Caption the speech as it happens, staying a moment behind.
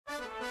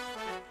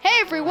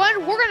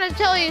everyone, we're going to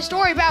tell you a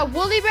story about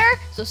Woollybear,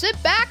 so sit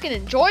back and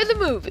enjoy the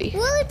movie.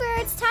 Woollybear,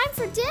 it's time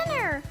for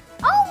dinner.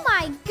 Oh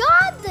my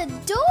God, the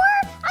door?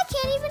 I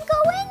can't even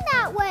go in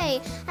that way.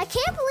 I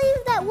can't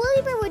believe that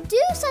Woollybear would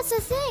do such a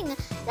thing.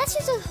 That's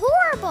just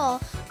horrible.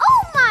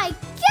 Oh my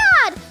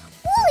God,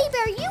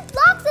 Woollybear, you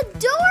blocked the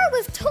door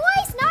with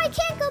toys? Now I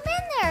can't come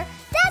in there.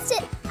 That's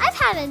it, I've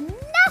had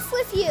enough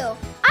with you.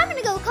 I'm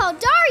gonna go call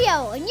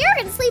Dario, and you're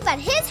gonna sleep at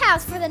his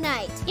house for the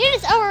night. You're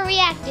just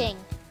overreacting.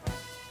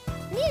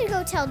 I need to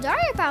go tell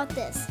Dario about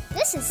this.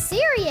 This is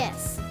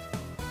serious.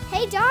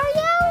 Hey,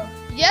 Dario?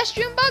 Yes,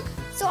 Junebug?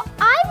 So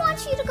I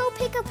want you to go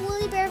pick up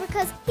Woollybear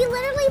because he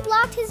literally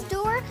blocked his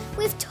door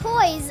with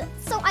toys.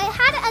 So I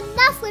had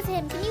enough with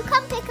him. Can you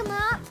come pick him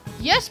up?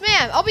 Yes,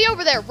 ma'am. I'll be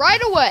over there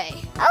right away.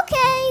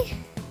 Okay.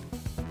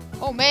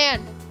 Oh,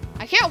 man.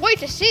 I can't wait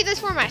to see this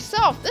for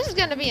myself. This is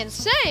going to be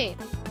insane.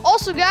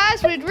 Also,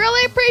 guys, we'd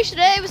really appreciate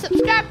it if you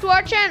subscribe to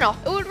our channel.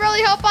 It would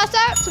really help us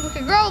out so we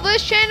can grow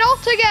this channel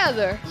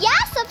together.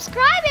 Yeah,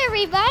 subscribe,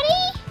 everybody.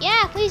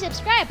 Yeah, please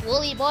subscribe,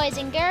 Woolly boys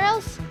and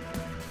girls.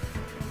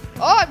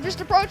 Oh, I'm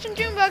just approaching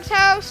Junebug's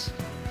house.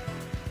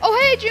 Oh,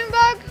 hey,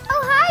 Junebug.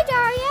 Oh, hi,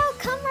 Dario.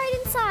 Come right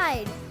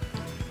inside.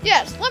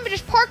 Yes, let me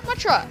just park my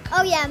truck.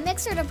 Oh, yeah,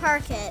 mixer to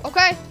park it.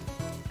 Okay?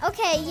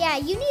 Okay, yeah,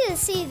 you need to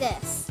see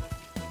this.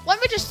 Let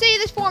me just see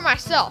this for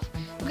myself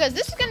because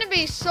this is going to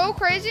be so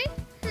crazy.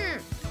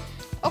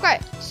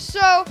 Okay,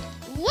 so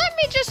let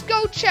me just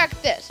go check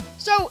this.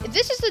 So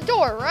this is the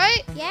door,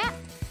 right? Yeah.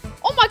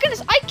 Oh my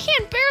goodness, I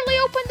can't barely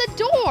open the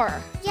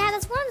door. Yeah,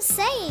 that's what I'm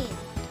saying.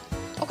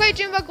 Okay,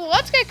 Junebug,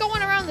 let's get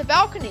going around the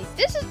balcony.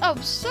 This is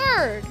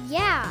absurd.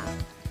 Yeah.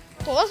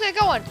 So let's get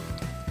going.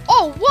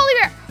 Oh,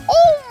 Woollybear.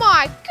 Oh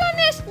my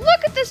goodness,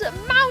 look at this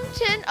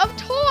mountain of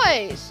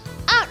toys.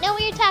 I don't know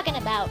what you're talking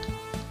about.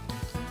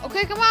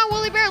 Okay, come on,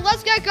 Woollybear,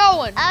 let's get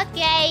going.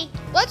 Okay.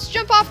 Let's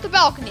jump off the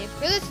balcony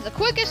because this is the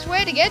quickest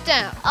way to get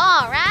down.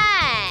 All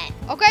right.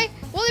 Okay,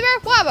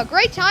 Woollybear, we'll have a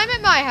great time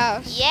at my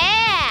house.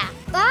 Yeah.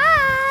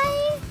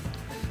 Bye.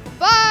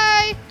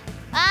 Bye.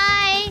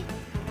 Bye.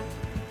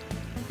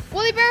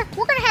 Woollybear,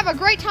 we're going to have a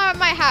great time at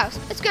my house.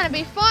 It's going to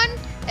be fun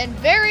and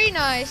very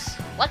nice.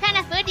 What kind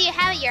of food do you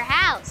have at your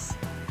house?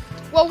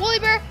 Well,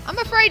 Woollybear, I'm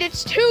afraid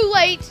it's too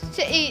late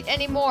to eat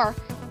anymore.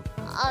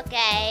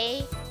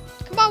 Okay.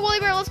 Come on,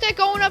 Woollybear, let's get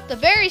going up the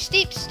very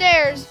steep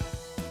stairs.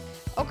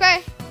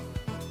 Okay.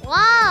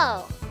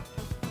 Whoa.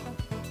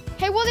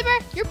 Hey,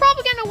 Woollybear, you're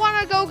probably going to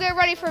want to go get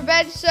ready for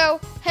bed,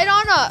 so head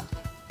on up.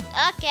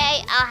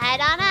 Okay, I'll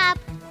head on up.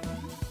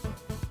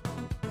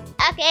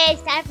 Okay,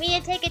 it's time for me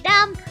to take a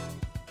dump.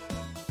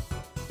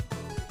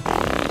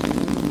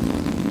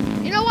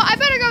 You know what? I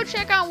better go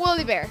check on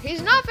Woollybear.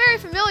 He's not very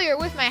familiar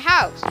with my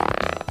house.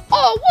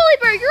 Oh,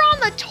 Woollybear, you're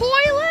on the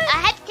toilet? I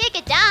had to take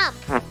a dump.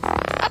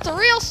 That's a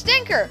real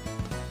stinker.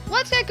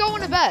 Let's get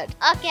going to bed.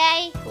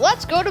 Okay.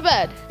 Let's go to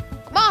bed.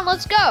 Come on,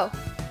 let's go.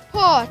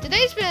 Oh,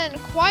 today's been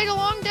quite a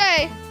long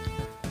day.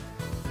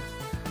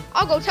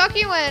 I'll go tuck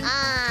you in.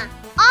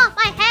 Oh,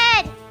 my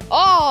head.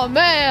 Oh,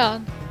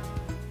 man.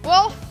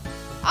 Well,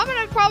 I'm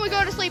going to probably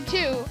go to sleep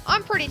too.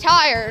 I'm pretty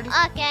tired.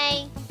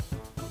 Okay.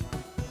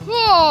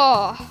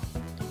 Oh,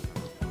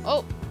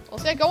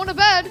 let's get going to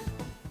bed.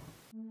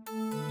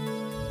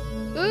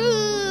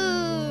 Ooh.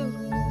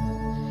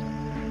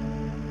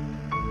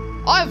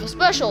 I have a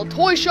special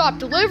toy shop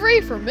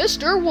delivery for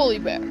Mr.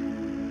 Woollybear.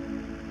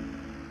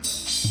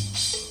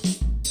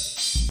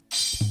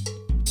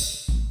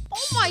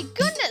 Oh my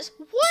goodness,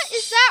 what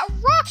is that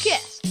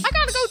ruckus? I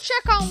gotta go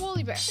check on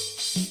Woollybear.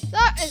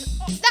 That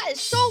is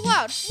so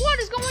loud. What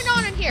is going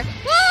on in here?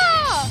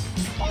 Ah!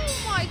 Oh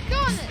my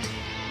goodness.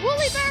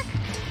 Woollybear,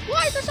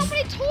 why is there so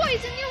many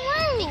toys in your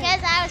room?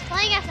 Because I was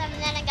playing with them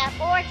and then I got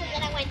bored, so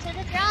then I went to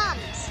the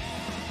drums.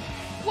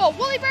 Well,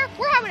 Woollybear,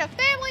 we're having a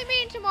family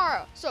meeting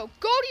tomorrow, so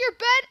go to your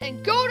bed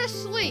and go to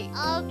sleep.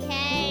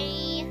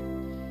 Okay.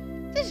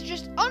 This is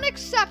just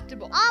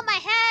unacceptable. Oh, my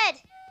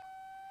head.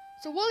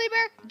 So,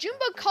 Woollybear,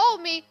 Junebug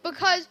called me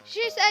because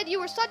she said you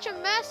were such a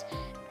mess,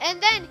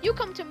 and then you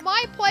come to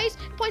my place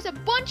a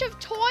bunch of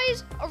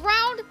toys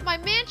around my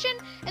mansion,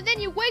 and then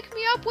you wake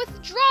me up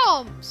with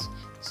drums.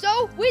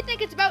 So, we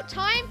think it's about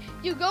time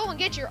you go and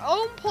get your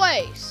own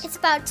place. It's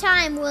about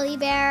time,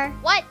 Woollybear.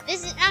 What?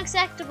 This is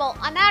unacceptable.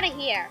 I'm out of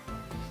here.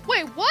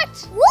 Wait, what?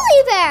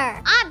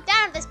 Woollybear! I'm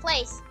done with this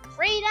place.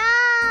 Freedom!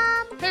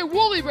 Hey,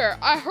 Woollybear,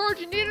 I heard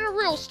you needed a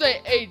real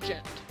estate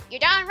agent. You're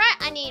darn right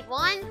I need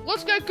one.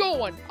 Let's get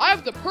going. I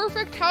have the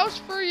perfect house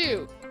for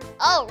you.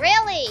 Oh,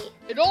 really?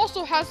 It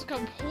also has a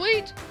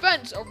complete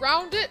fence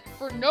around it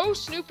for no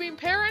snooping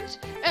parents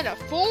and a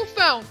full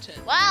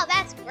fountain. Wow,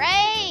 that's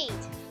great.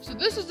 So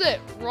this is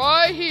it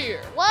right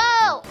here.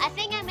 Whoa, I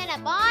think I'm gonna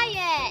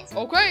buy it.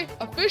 Okay,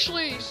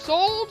 officially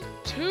sold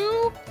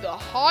to the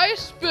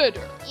highest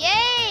bidder.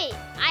 Yay!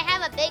 I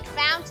have a big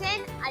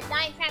fountain, a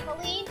giant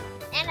trampoline,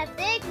 and a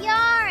big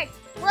yard.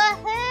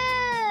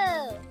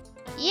 Woohoo!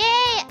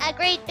 Yay, a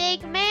great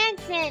big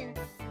mansion.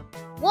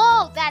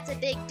 Whoa, that's a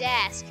big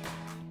desk.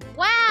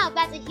 Wow,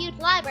 that's a huge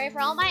library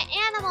for all my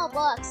animal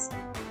books.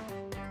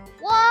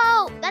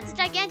 Whoa, that's a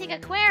gigantic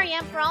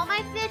aquarium for all my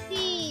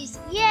fishies.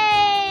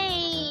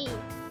 Yay!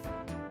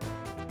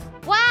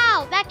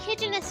 Wow, that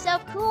kitchen is so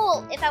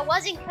cool. If I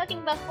wasn't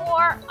cooking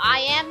before, I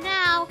am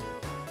now.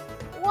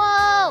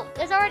 Whoa,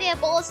 there's already a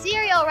bowl of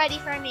cereal ready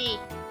for me.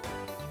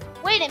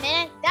 Wait a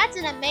minute, that's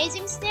an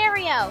amazing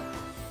stereo.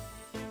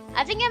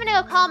 I think I'm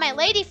gonna go call my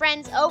lady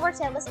friends over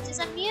to listen to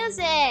some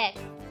music.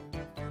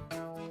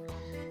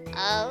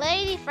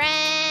 Lady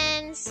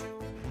friends.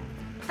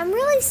 I'm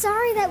really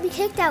sorry that we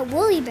kicked out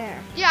Woollybear.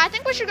 Yeah, I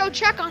think we should go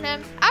check on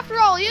him. After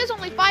all, he is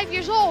only 5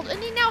 years old,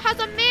 and he now has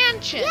a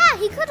mansion. Yeah,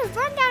 he could have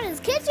run down his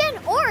kitchen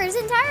or his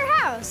entire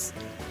house.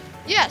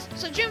 Yes,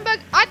 so Junebug,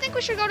 I think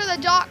we should go to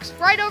the docks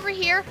right over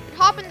here and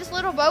hop in this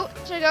little boat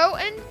to go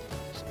and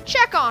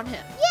check on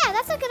him. Yeah,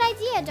 that's a good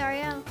idea,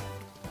 Dario.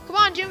 Come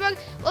on, Junebug,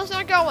 let's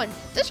start going.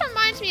 This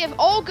reminds me of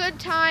old good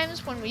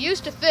times when we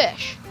used to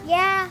fish.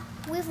 Yeah,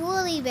 with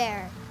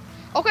Woollybear.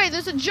 Okay,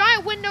 there's a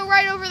giant window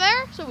right over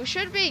there, so we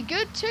should be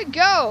good to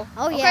go.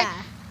 Oh, okay. yeah.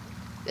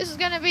 This is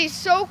gonna be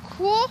so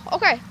cool.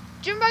 Okay,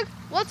 Junebug,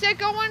 let's get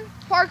going.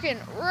 Parking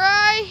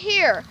right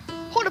here.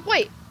 Hold up,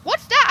 wait.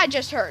 What's that I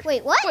just heard?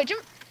 Wait, what? Wait,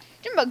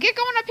 Junebug, get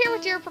going up here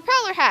with your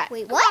propeller hat.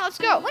 Wait, Come what? on, let's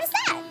go. What is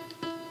that?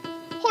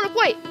 Hold up,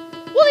 wait.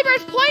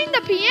 Woollybear's playing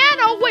the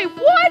piano. Wait,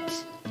 what?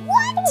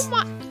 What? Oh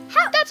my,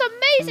 that's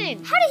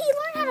amazing. How did he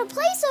learn how to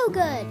play so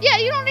good? Yeah,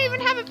 you don't even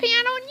have a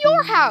piano in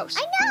your house.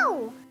 I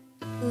know.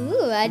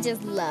 Ooh, I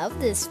just love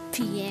this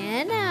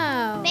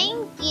piano.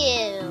 Thank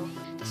you.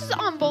 This is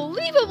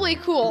unbelievably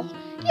cool.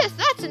 Yes,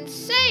 that's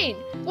insane.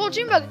 Well,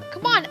 Junebug,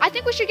 come on. I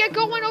think we should get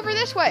going over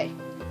this way.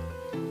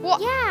 Well,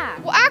 Yeah.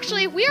 Well,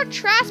 actually, we are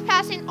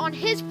trespassing on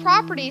his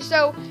property,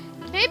 so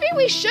maybe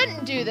we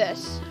shouldn't do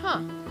this.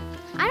 Huh.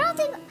 I don't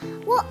think.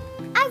 Well,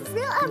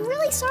 I'm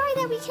really sorry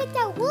that we kicked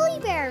out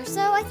Woollybear,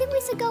 so I think we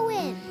should go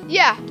in.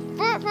 Yeah.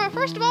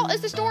 First of all,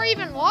 is the store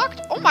even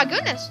locked? Oh, my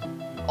goodness.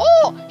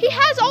 Oh, he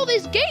has all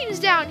these games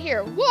down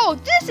here. Whoa,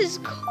 this is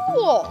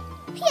cool.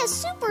 He has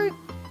Super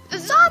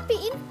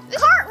Zombie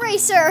Kart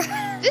Racer.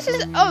 This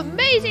is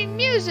amazing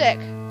music.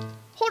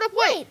 Hold up,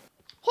 wait.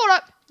 Hold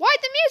up.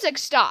 Why'd the music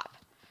stop?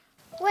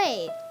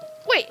 Wait.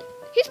 Wait,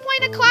 he's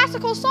playing a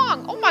classical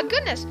song. Oh my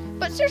goodness.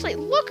 But seriously,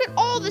 look at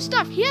all this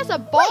stuff. He has a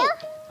bar. Wait,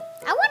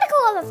 I want to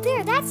go up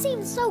there. That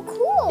seems so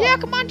cool. Yeah,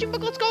 come on,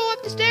 Junebug, let's go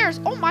up the stairs.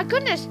 Oh my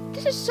goodness.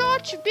 This is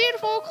such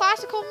beautiful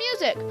classical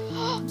music.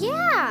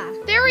 Yeah.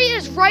 There he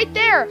is right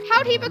there.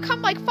 How'd he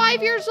become like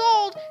 5 years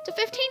old to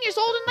 15 years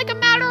old in like a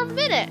matter of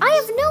minutes? I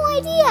have no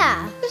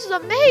idea. This is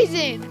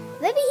amazing.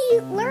 Maybe he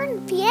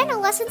learned piano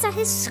lessons at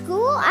his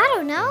school? I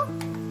don't know.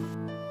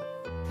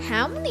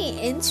 How many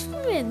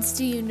instruments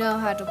do you know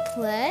how to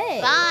play?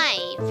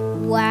 5.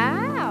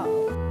 Wow.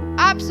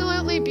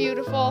 Absolutely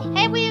beautiful.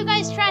 Hey, what are you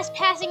guys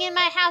trespassing in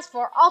my house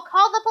for? I'll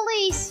call the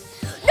police.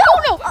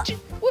 No! Judy,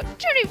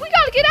 we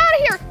gotta get out of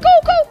here. Go,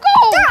 go,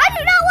 go! Sir, I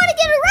do not want to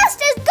get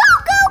arrested. Go,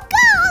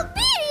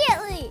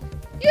 immediately.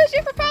 Use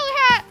your propeller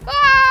hat.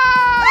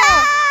 Ah!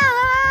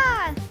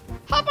 Ah!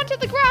 Hop onto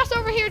the grass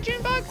over here,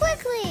 Junebug.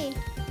 Quickly.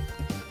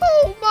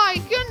 Oh my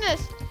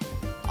goodness.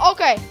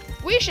 Okay,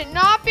 we should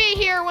not be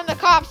here when the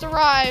cops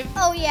arrive.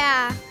 Oh,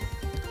 yeah.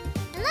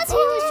 Unless he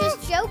was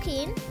just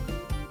joking.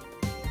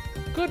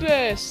 Good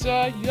day,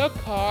 sir. Your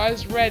car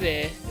is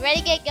ready. You ready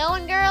to get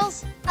going,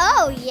 girls?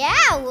 Oh, yeah,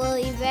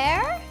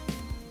 Woollybear.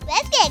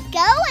 Let's get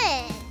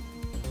going.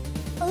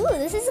 Ooh,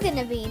 this is going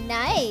to be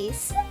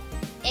nice.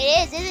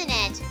 It is, isn't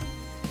it?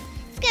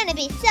 It's gonna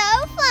be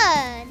so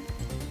fun.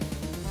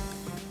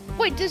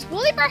 Wait, does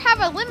Woollybear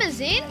have a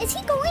limousine? Is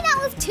he going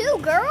out with 2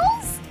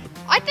 girls?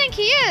 I think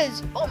he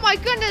is. Oh my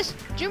goodness.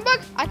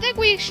 Junebug, I think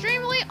we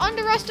extremely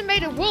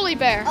underestimated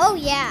Woollybear. Oh,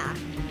 yeah.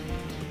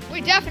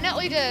 We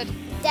definitely did.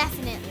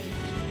 Definitely.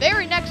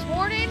 Very next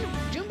morning,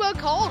 Junebug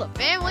called a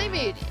family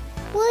meeting.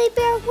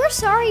 Woollybear, we're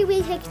sorry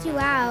we kicked you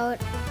out.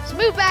 Let's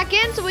move back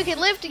in so we can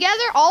live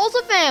together all as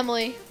a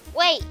family.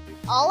 Wait,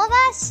 all of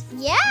us?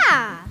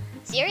 Yeah.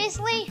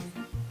 Seriously?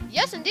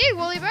 Yes, indeed,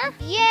 Woollybear.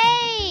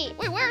 Yay!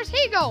 Wait, where's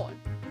he going?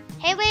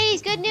 Hey,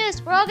 ladies, good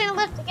news. We're all gonna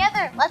live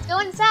together. Let's go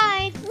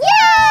inside.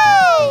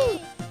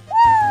 Yay!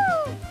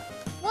 Woo!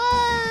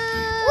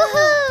 Whoa!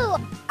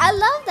 Woohoo! I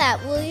love that,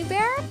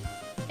 Woollybear.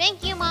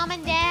 Thank you, Mom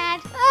and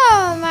Dad.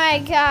 Oh my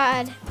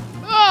God.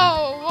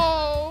 Oh,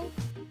 whoa.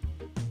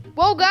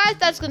 Well, guys,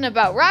 that's going to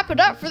about wrap it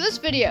up for this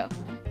video.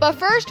 But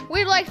first,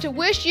 we'd like to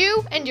wish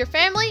you and your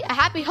family a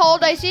happy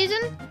holiday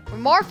season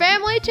from our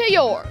family to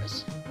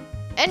yours.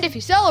 And if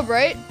you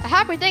celebrate, a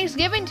happy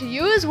Thanksgiving to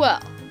you as well.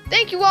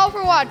 Thank you all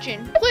for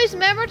watching. Please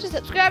remember to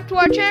subscribe to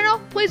our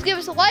channel, please give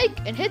us a like,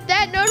 and hit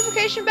that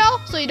notification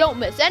bell so you don't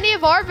miss any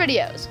of our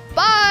videos.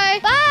 Bye!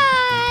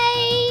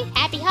 Bye!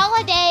 Happy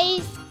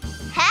holidays!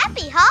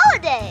 Happy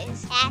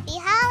holidays! Happy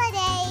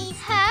holidays!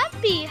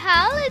 Happy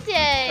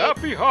holidays!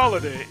 Happy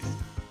holidays.